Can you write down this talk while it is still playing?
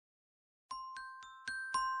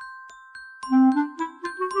Welcome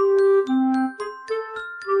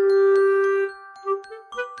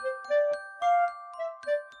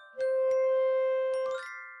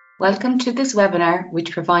to this webinar,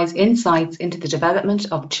 which provides insights into the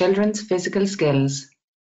development of children's physical skills.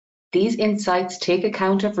 These insights take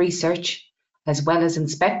account of research, as well as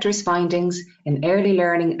inspectors' findings in early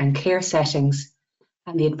learning and care settings,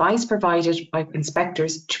 and the advice provided by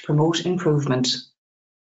inspectors to promote improvement.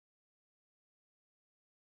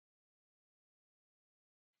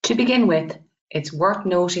 To begin with, it's worth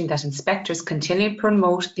noting that inspectors continue to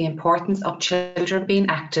promote the importance of children being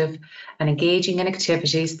active and engaging in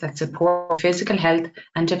activities that support physical health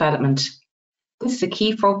and development. This is a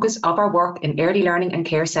key focus of our work in early learning and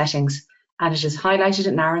care settings, and it is highlighted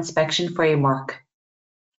in our inspection framework.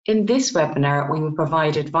 In this webinar, we will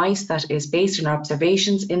provide advice that is based on our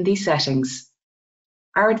observations in these settings.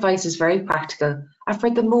 Our advice is very practical, and for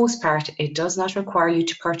the most part, it does not require you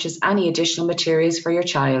to purchase any additional materials for your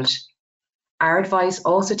child. Our advice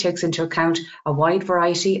also takes into account a wide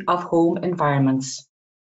variety of home environments.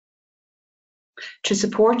 To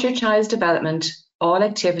support your child's development, all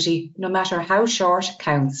activity, no matter how short,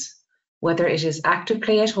 counts, whether it is active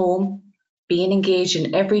play at home, being engaged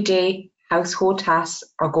in everyday household tasks,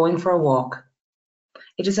 or going for a walk.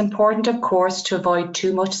 It is important, of course, to avoid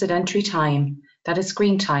too much sedentary time, that is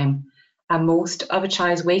screen time, and most of a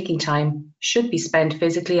child's waking time should be spent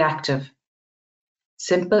physically active.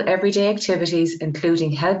 Simple everyday activities,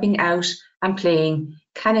 including helping out and playing,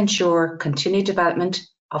 can ensure continued development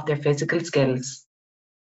of their physical skills.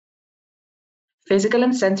 Physical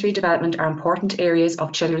and sensory development are important areas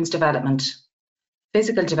of children's development.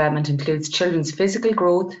 Physical development includes children's physical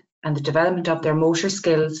growth and the development of their motor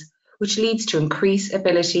skills, which leads to increased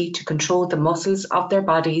ability to control the muscles of their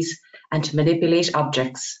bodies and to manipulate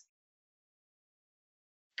objects.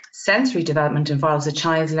 Sensory development involves a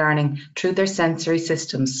child's learning through their sensory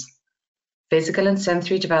systems. Physical and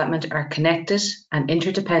sensory development are connected and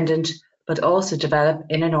interdependent, but also develop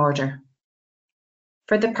in an order.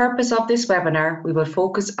 For the purpose of this webinar, we will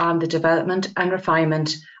focus on the development and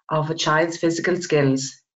refinement of a child's physical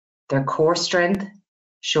skills, their core strength,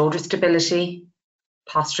 shoulder stability,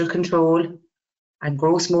 postural control, and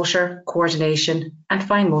gross motor coordination and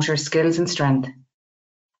fine motor skills and strength.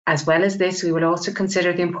 As well as this, we will also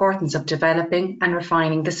consider the importance of developing and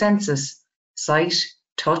refining the senses: sight,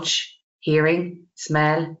 touch, hearing,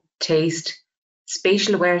 smell, taste,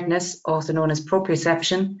 spatial awareness, also known as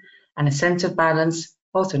proprioception, and a sense of balance,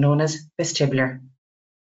 also known as vestibular.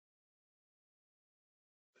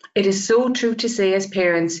 It is so true to say, as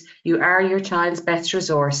parents, you are your child's best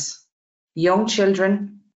resource. Young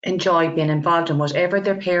children enjoy being involved in whatever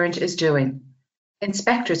their parent is doing.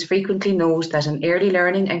 Inspectors frequently note that in early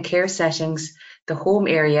learning and care settings, the home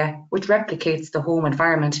area, which replicates the home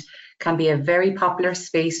environment, can be a very popular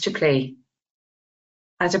space to play.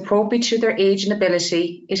 As appropriate to their age and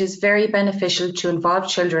ability, it is very beneficial to involve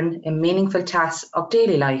children in meaningful tasks of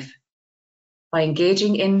daily life. By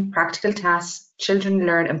engaging in practical tasks, children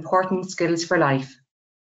learn important skills for life.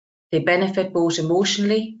 They benefit both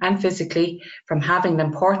emotionally and physically from having an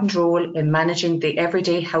important role in managing the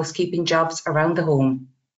everyday housekeeping jobs around the home.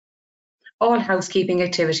 All housekeeping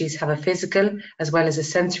activities have a physical as well as a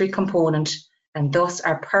sensory component, and thus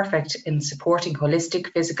are perfect in supporting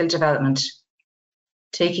holistic physical development.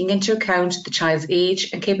 Taking into account the child's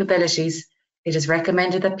age and capabilities, it is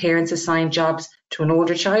recommended that parents assign jobs to an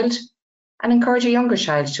older child and encourage a younger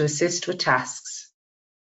child to assist with tasks.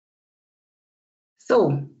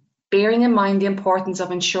 So, bearing in mind the importance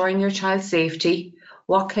of ensuring your child's safety,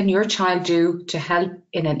 what can your child do to help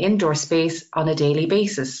in an indoor space on a daily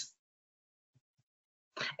basis?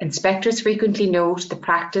 Inspectors frequently note the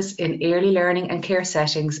practice in early learning and care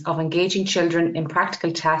settings of engaging children in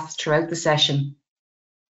practical tasks throughout the session.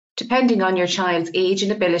 Depending on your child's age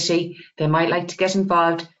and ability, they might like to get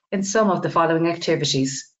involved in some of the following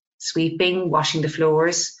activities: sweeping, washing the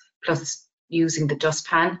floors, plus using the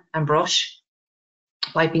dustpan and brush,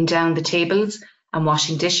 wiping down the tables and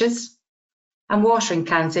washing dishes, and watering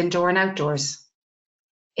plants indoor and outdoors.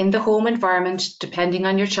 In the home environment, depending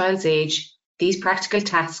on your child's age, these practical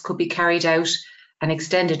tasks could be carried out and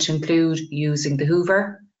extended to include using the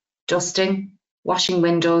hoover, dusting, washing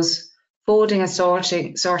windows, folding and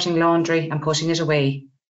sorting laundry and putting it away.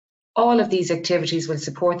 All of these activities will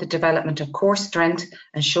support the development of core strength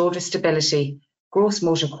and shoulder stability, gross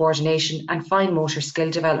motor coordination and fine motor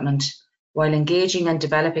skill development, while engaging and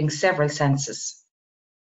developing several senses.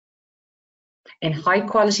 In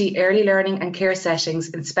high-quality early learning and care settings,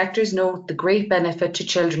 inspectors note the great benefit to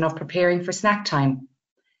children of preparing for snack time.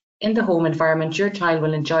 In the home environment, your child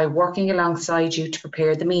will enjoy working alongside you to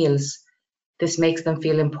prepare the meals. This makes them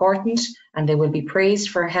feel important and they will be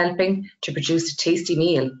praised for helping to produce a tasty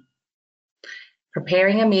meal.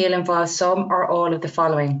 Preparing a meal involves some or all of the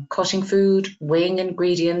following: cutting food, weighing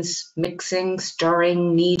ingredients, mixing,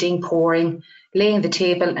 stirring, kneading, pouring, laying the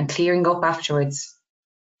table and clearing up afterwards.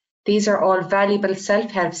 These are all valuable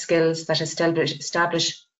self-help skills that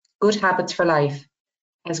establish good habits for life,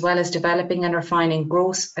 as well as developing and refining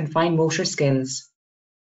gross and fine motor skills.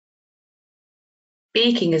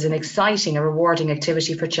 Baking is an exciting and rewarding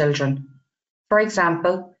activity for children. For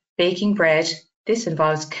example, baking bread. This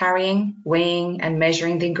involves carrying, weighing and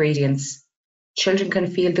measuring the ingredients. Children can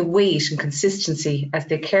feel the weight and consistency as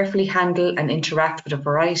they carefully handle and interact with a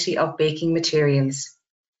variety of baking materials.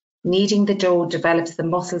 Kneading the dough develops the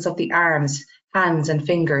muscles of the arms, hands and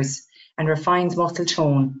fingers and refines muscle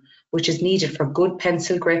tone, which is needed for good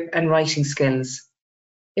pencil grip and writing skills.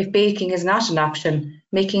 If baking is not an option,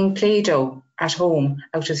 making Play-Doh at home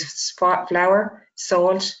out of flour,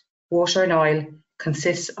 salt, water and oil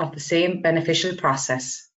consists of the same beneficial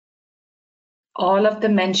process. All of the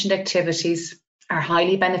mentioned activities are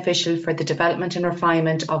highly beneficial for the development and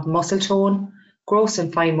refinement of muscle tone, gross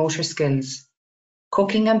and fine motor skills.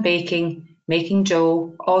 Cooking and baking, making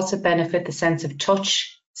dough also benefit the sense of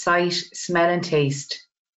touch, sight, smell and taste.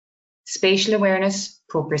 Spatial awareness,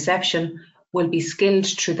 proprioception, will be skilled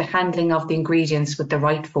through the handling of the ingredients with the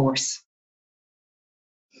right force.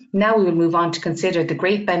 Now we will move on to consider the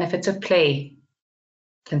great benefits of play.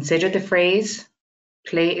 Consider the phrase,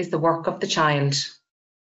 play is the work of the child.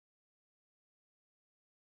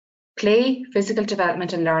 Play, physical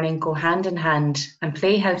development and learning go hand in hand, and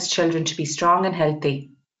play helps children to be strong and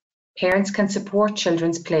healthy. Parents can support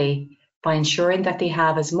children's play by ensuring that they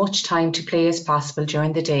have as much time to play as possible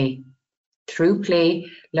during the day. Through play,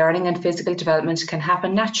 learning and physical development can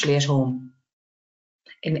happen naturally at home.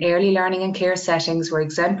 In early learning and care settings where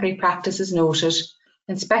exemplary practice is noted,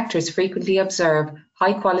 inspectors frequently observe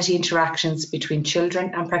high-quality interactions between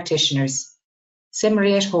children and practitioners.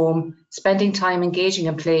 Similarly at home, spending time engaging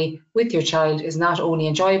in play with your child is not only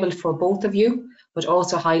enjoyable for both of you, but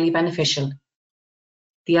also highly beneficial.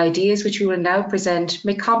 The ideas which we will now present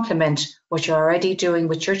may complement what you're already doing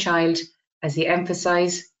with your child as they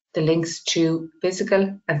emphasise the links to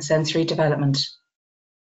physical and sensory development.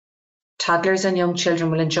 Toddlers and young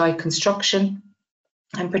children will enjoy construction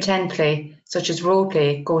and pretend play, such as role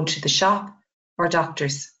play, going to the shop or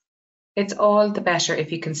doctors. It's all the better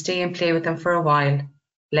if you can stay and play with them for a while,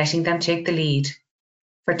 letting them take the lead.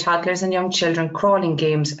 For toddlers and young children, crawling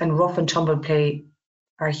games and rough and tumble play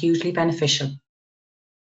are hugely beneficial.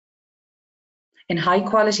 In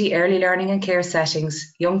high-quality early learning and care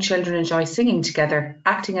settings, young children enjoy singing together,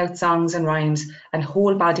 acting out songs and rhymes, and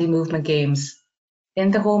whole-body movement games.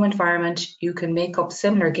 In the home environment, you can make up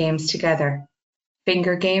similar games together.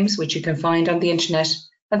 Finger games, which you can find on the internet,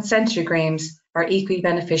 and sensory games are equally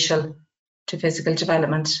beneficial to physical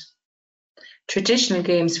development. Traditional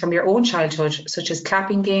games from your own childhood, such as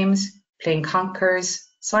clapping games, playing conkers,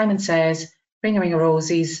 Simon Says,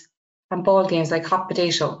 Ring-a-Ring-a-Rosies, and ball games like hot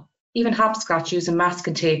potato. Even hopscotch using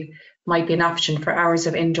masking tape might be an option for hours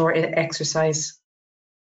of indoor exercise.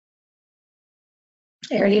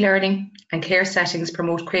 Early learning and care settings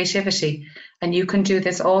promote creativity, and you can do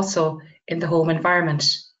this also in the home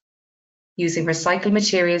environment. Using recycled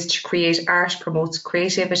materials to create art promotes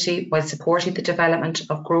creativity while supporting the development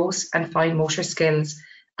of gross and fine motor skills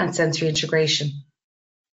and sensory integration.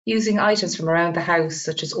 Using items from around the house,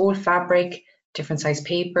 such as old fabric, different size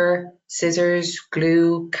paper, scissors,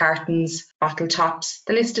 glue, cartons, bottle tops,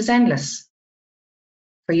 the list is endless.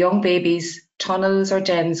 For young babies, tunnels or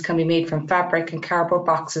dens can be made from fabric and cardboard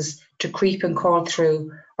boxes to creep and crawl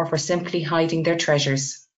through, or for simply hiding their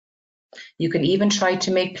treasures. You can even try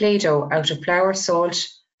to make Play-Doh out of flour, salt,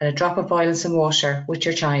 and a drop of oil and some water with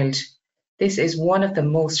your child. This is one of the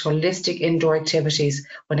most holistic indoor activities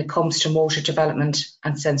when it comes to motor development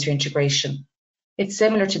and sensory integration. It's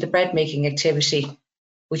similar to the bread making activity,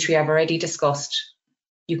 which we have already discussed.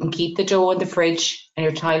 You can keep the dough in the fridge and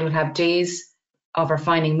your child will have days of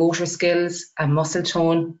refining motor skills and muscle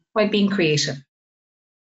tone while being creative.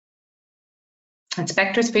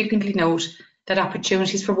 Inspectors frequently note that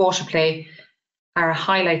opportunities for water play are a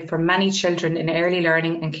highlight for many children in early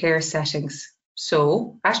learning and care settings.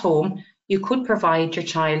 So, at home, you could provide your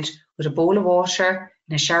child with a bowl of water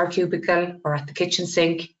in a shower cubicle or at the kitchen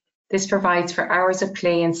sink. This provides for hours of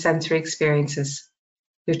play and sensory experiences.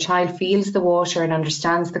 Your child feels the water and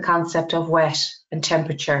understands the concept of wet and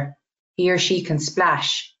temperature. He or she can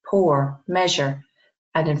splash, pour, measure,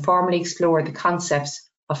 and informally explore the concepts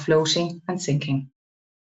of floating and sinking.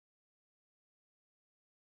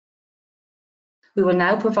 We will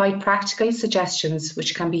now provide practical suggestions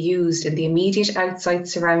which can be used in the immediate outside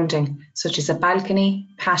surrounding, such as a balcony,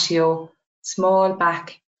 patio, small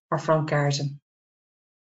back or front garden.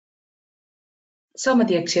 Some of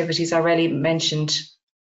the activities already mentioned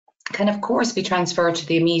can of course be transferred to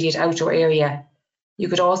the immediate outdoor area. You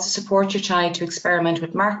could also support your child to experiment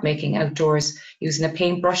with mark making outdoors using a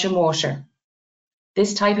paintbrush and water.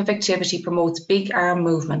 This type of activity promotes big arm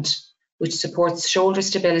movement, which supports shoulder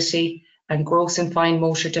stability and gross and fine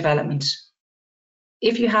motor development.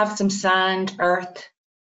 If you have some sand, earth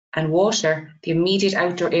and water, the immediate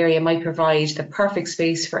outdoor area might provide the perfect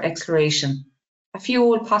space for exploration. A few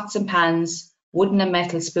old pots and pans, wooden and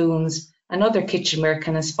metal spoons and other kitchenware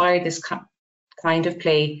can inspire this kind of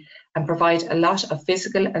play and provide a lot of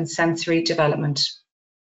physical and sensory development.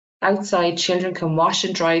 Outside, children can wash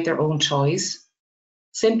and dry their own toys.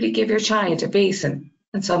 Simply give your child a basin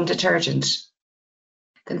and some detergent.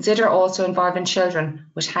 Consider also involving children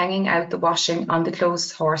with hanging out the washing on the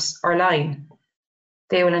clothes horse or line.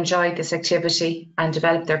 They will enjoy this activity and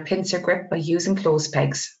develop their pincer grip by using clothes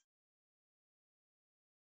pegs.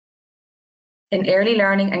 In early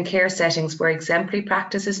learning and care settings where exemplary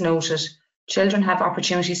practice is noted, children have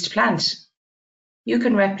opportunities to plant. You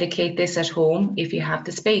can replicate this at home if you have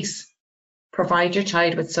the space. Provide your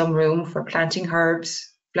child with some room for planting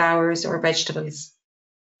herbs, flowers or vegetables.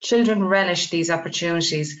 Children relish these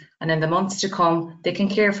opportunities and in the months to come they can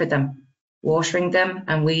care for them. Watering them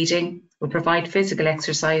and weeding will provide physical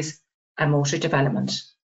exercise and motor development.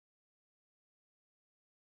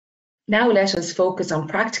 Now let us focus on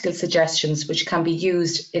practical suggestions which can be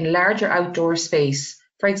used in larger outdoor space,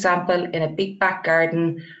 for example in a big back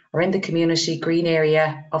garden or in the community green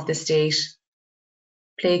area of the state,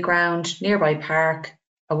 playground, nearby park,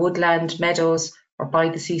 a woodland, meadows or by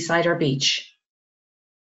the seaside or beach.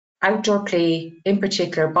 Outdoor play, in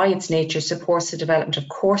particular by its nature, supports the development of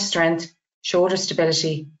core strength, shoulder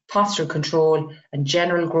stability, postural control and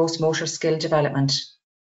general gross motor skill development.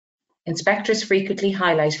 Inspectors frequently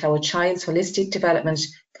highlight how a child's holistic development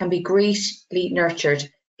can be greatly nurtured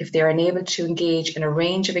if they are enabled to engage in a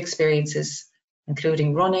range of experiences,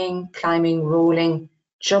 including running, climbing, rolling,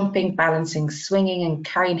 jumping, balancing, swinging and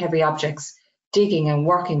carrying heavy objects, digging and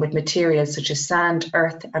working with materials such as sand,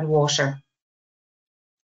 earth and water.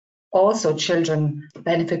 Also, children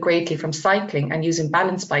benefit greatly from cycling and using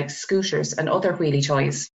balance bikes, scooters and other wheelie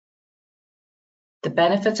toys. The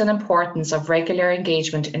benefits and importance of regular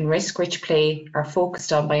engagement in risk-rich play are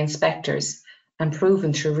focused on by inspectors and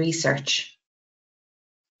proven through research.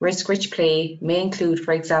 Risk-rich play may include,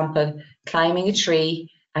 for example, climbing a tree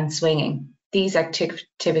and swinging. These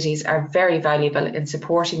activities are very valuable in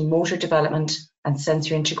supporting motor development and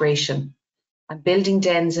sensory integration. And building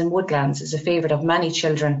dens in woodlands is a favourite of many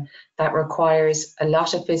children that requires a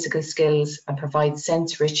lot of physical skills and provides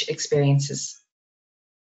sense-rich experiences.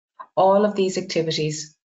 All of these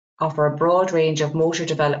activities offer a broad range of motor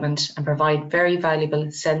development and provide very valuable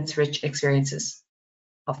sense-rich experiences.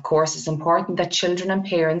 Of course, it's important that children and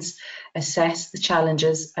parents assess the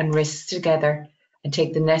challenges and risks together and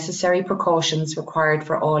take the necessary precautions required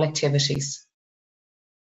for all activities.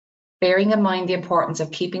 Bearing in mind the importance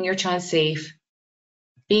of keeping your child safe,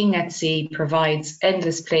 being at sea provides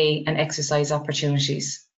endless play and exercise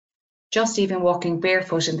opportunities. Just even walking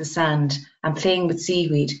barefoot in the sand and playing with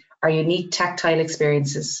seaweed are unique tactile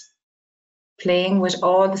experiences. Playing with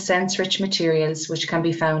all the sense-rich materials which can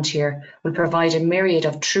be found here will provide a myriad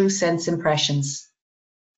of true sense impressions.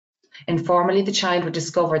 Informally, the child will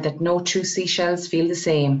discover that no two seashells feel the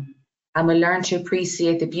same and will learn to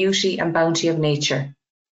appreciate the beauty and bounty of nature.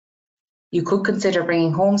 You could consider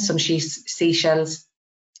bringing home some seashells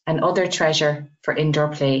and other treasure for indoor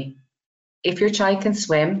play. If your child can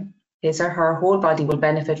swim, his or her whole body will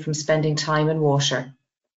benefit from spending time in water.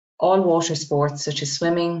 All water sports such as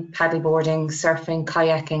swimming, paddleboarding, surfing,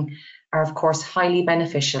 kayaking are of course highly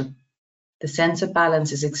beneficial. The sense of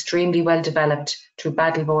balance is extremely well developed through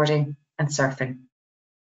paddleboarding and surfing.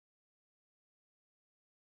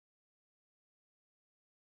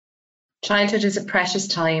 Childhood is a precious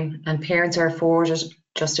time and parents are afforded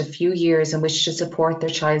just a few years in which to support their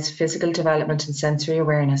child's physical development and sensory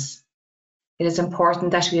awareness. It is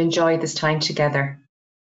important that we enjoy this time together.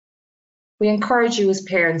 We encourage you as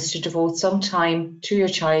parents to devote some time to your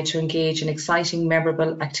child to engage in exciting,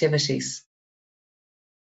 memorable activities.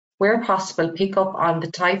 Where possible, pick up on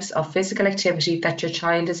the types of physical activity that your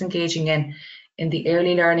child is engaging in the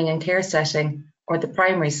early learning and care setting or the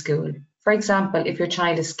primary school. For example, if your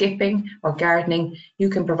child is skipping or gardening, you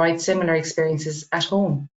can provide similar experiences at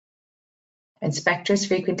home. Inspectors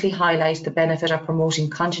frequently highlight the benefit of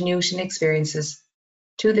promoting continuity in experiences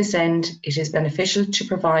To this end, it is beneficial to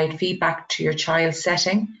provide feedback to your child's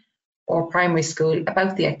setting or primary school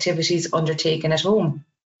about the activities undertaken at home.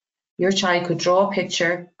 Your child could draw a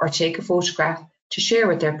picture or take a photograph to share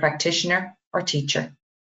with their practitioner or teacher.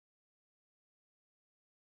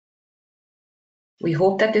 We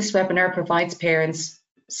hope that this webinar provides parents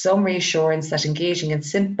some reassurance that engaging in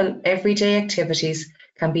simple, everyday activities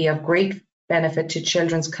can be of great benefit to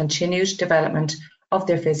children's continued development of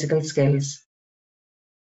their physical skills.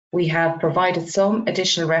 We have provided some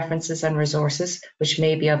additional references and resources which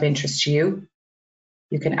may be of interest to you.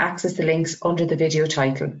 You can access the links under the video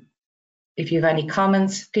title. If you have any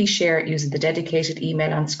comments, please share it using the dedicated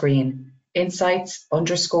email on screen,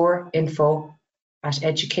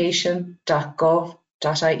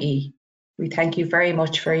 insights_info@education.gov.ie. We thank you very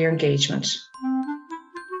much for your engagement.